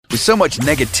There's so much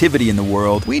negativity in the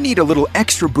world, we need a little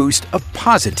extra boost of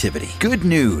positivity. Good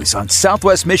news on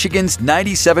Southwest Michigan's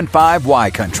 97.5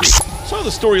 Y Country. Saw the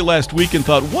story last week and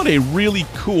thought, what a really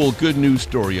cool good news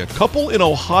story. A couple in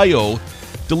Ohio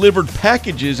delivered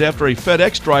packages after a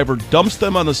FedEx driver dumps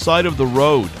them on the side of the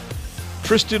road.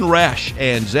 Tristan Rash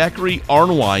and Zachary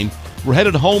Arnwine were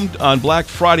headed home on Black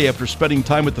Friday after spending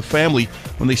time with the family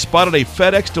when they spotted a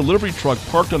FedEx delivery truck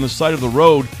parked on the side of the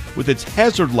road with its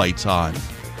hazard lights on.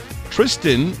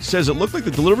 Tristan says it looked like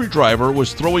the delivery driver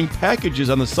was throwing packages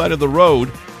on the side of the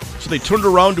road, so they turned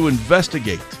around to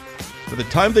investigate. By the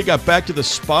time they got back to the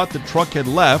spot, the truck had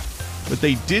left, but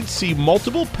they did see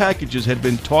multiple packages had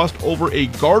been tossed over a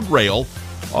guardrail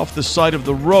off the side of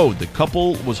the road. The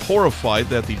couple was horrified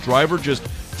that the driver just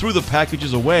threw the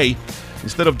packages away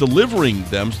instead of delivering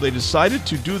them, so they decided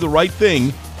to do the right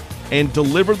thing and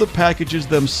deliver the packages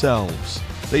themselves.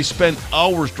 They spent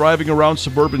hours driving around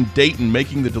suburban Dayton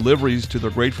making the deliveries to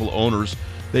their grateful owners.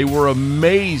 They were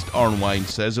amazed, Arnwine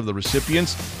says, of the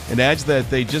recipients and adds that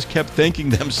they just kept thanking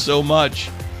them so much.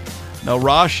 Now,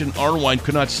 Rosh and Arnwine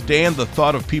could not stand the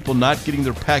thought of people not getting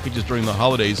their packages during the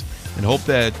holidays and hope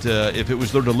that if it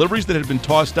was their deliveries that had been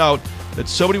tossed out, that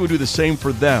somebody would do the same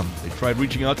for them. They tried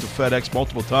reaching out to FedEx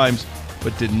multiple times,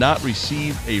 but did not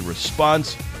receive a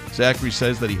response. Zachary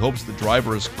says that he hopes the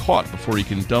driver is caught before he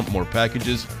can dump more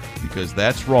packages, because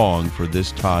that's wrong for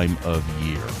this time of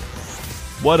year.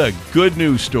 What a good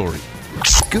news story.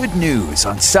 Good news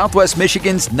on Southwest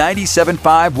Michigan's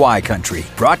 97.5 Y Country.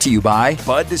 Brought to you by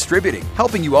Bud Distributing,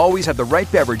 helping you always have the right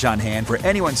beverage on hand for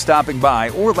anyone stopping by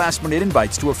or last-minute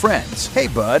invites to a friend's. Hey,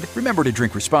 Bud, remember to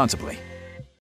drink responsibly.